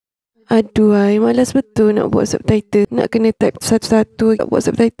Aduhai, malas betul nak buat subtitle. Nak kena type satu-satu. Nak buat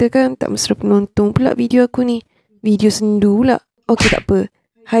subtitle kan tak mesra penonton pula video aku ni. Video sendu pula. Okey, tak apa.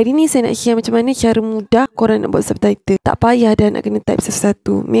 Hari ni saya nak share macam mana cara mudah korang nak buat subtitle. Tak payah dah nak kena type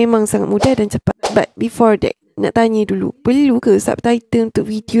satu-satu. Memang sangat mudah dan cepat. But before that, nak tanya dulu, perlu ke subtitle untuk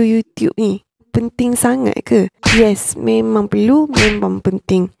video YouTube ni? Penting sangat ke? Yes, memang perlu, memang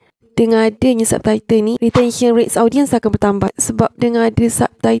penting. Dengan adanya subtitle ni, retention rates audience akan bertambah. Sebab dengan ada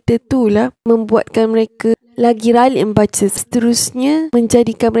subtitle tu lah membuatkan mereka lagi ralik membaca. Seterusnya,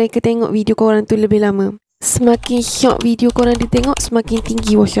 menjadikan mereka tengok video korang tu lebih lama. Semakin short video korang ditengok, semakin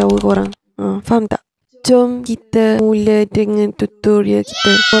tinggi watch hour korang. Faham tak? Jom kita mula dengan tutorial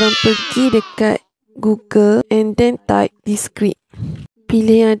kita. Korang pergi dekat Google and then type di script.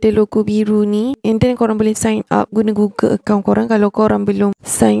 Pilih yang ada logo biru ni and then korang boleh sign up guna Google account korang kalau korang belum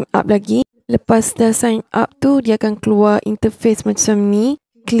sign up lagi. Lepas dah sign up tu, dia akan keluar interface macam ni.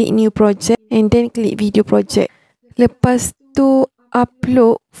 Klik new project and then klik video project. Lepas tu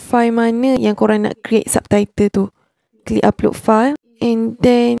upload file mana yang korang nak create subtitle tu. Klik upload file and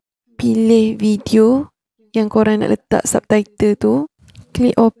then pilih video yang korang nak letak subtitle tu.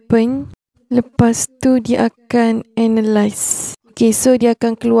 Klik open. Lepas tu dia akan analyze. Okay, so dia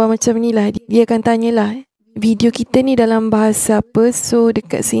akan keluar macam ni lah. Dia akan tanyalah, video kita ni dalam bahasa apa. So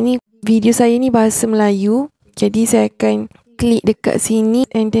dekat sini, video saya ni bahasa Melayu. Jadi saya akan klik dekat sini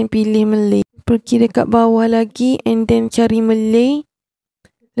and then pilih Malay. Pergi dekat bawah lagi and then cari Malay.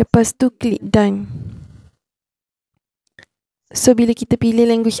 Lepas tu klik done. So bila kita pilih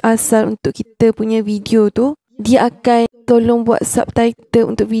language asal untuk kita punya video tu, dia akan tolong buat subtitle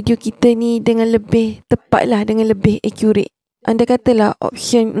untuk video kita ni dengan lebih tepat lah, dengan lebih accurate. Anda katalah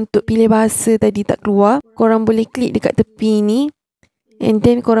option untuk pilih bahasa tadi tak keluar, korang boleh klik dekat tepi ni and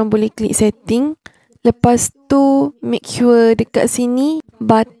then korang boleh klik setting. Lepas tu make sure dekat sini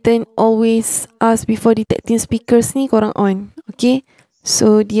button always ask before detecting speakers ni korang on. Okay,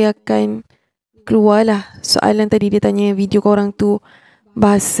 so dia akan keluar lah soalan tadi. Dia tanya video korang tu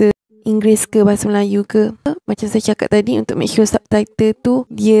bahasa Inggeris ke bahasa Melayu ke. Macam saya cakap tadi, untuk make sure subtitle tu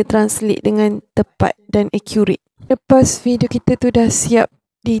dia translate dengan tepat dan accurate. Lepas video kita tu dah siap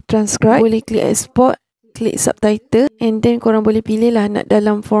di transcribe, boleh klik export, klik subtitle and then korang boleh pilih lah nak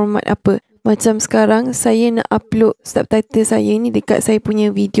dalam format apa. Macam sekarang saya nak upload subtitle saya ni dekat saya punya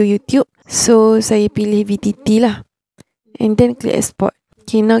video YouTube. So saya pilih VTT lah and then klik export.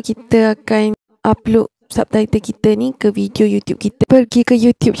 Okay, now kita akan upload subtitle kita ni ke video YouTube kita. Pergi ke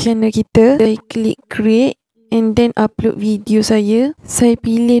YouTube channel kita, saya klik create and then upload video saya. Saya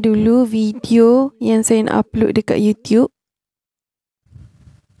pilih dulu video yang saya nak upload dekat YouTube.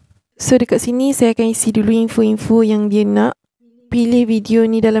 So dekat sini saya akan isi dulu info-info yang dia nak. Pilih video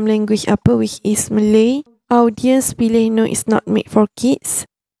ni dalam language apa, which is Malay. Audience pilih no, it's not made for kids.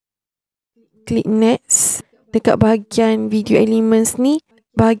 Klik next. Dekat bahagian video elements ni,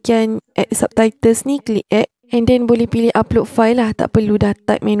 bahagian add subtitles ni, klik add and then boleh pilih upload file lah, tak perlu dah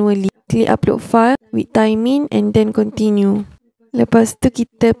type manually. Klik upload file with timing and then continue. Lepas tu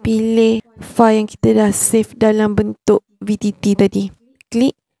kita pilih file yang kita dah save dalam bentuk VTT tadi.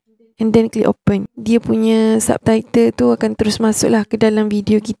 Klik and then klik open. Dia punya subtitle tu akan terus masuk lah ke dalam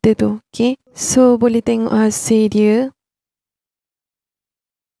video kita tu. Okay, so boleh tengok hasil dia.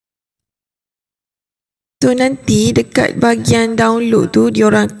 So nanti dekat bahagian download tu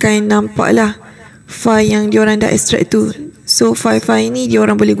diorang akan nampak lah file yang diorang dah extract tu. So file-file ni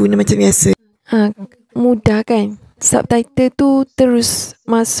diorang boleh guna macam biasa. Mudah kan? Subtitle tu terus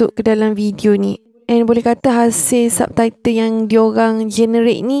masuk ke dalam video ni. And boleh kata hasil subtitle yang diorang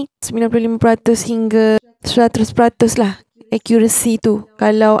generate ni 95% hingga 100% lah accuracy tu.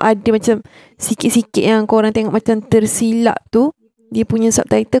 Kalau ada macam sikit-sikit yang korang tengok macam tersilap tu, dia punya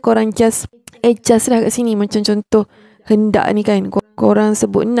subtitle korang just adjust lah kat sini. Macam contoh hendak ni kan, korang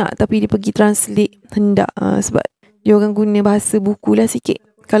sebut nak tapi dia pergi translate hendak. Sebab dia orang guna bahasa buku lah sikit.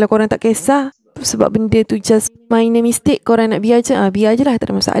 Kalau korang tak kisah sebab benda tu just minor mistake, korang nak biar je, biar je lah, tak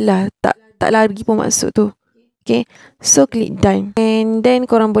ada masalah. Tak lagi pun masuk tu. Okay, so klik done and then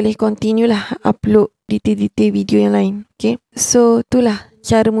korang boleh continue lah upload detail-detail video yang lain. Okay, so itulah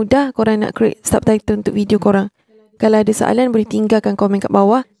cara mudah korang nak create subtitle untuk video korang. Kalau ada soalan boleh tinggalkan komen kat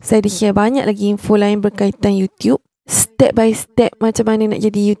bawah. Saya ada share banyak lagi info lain berkaitan YouTube. Step by step macam mana nak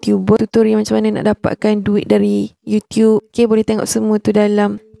jadi YouTuber, tutorial macam mana nak dapatkan duit dari YouTube. Okay, boleh tengok semua tu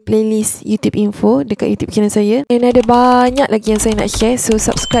dalam playlist YouTube info dekat YouTube channel saya. Dan ada banyak lagi yang saya nak share, so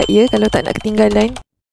subscribe ya kalau tak nak ketinggalan.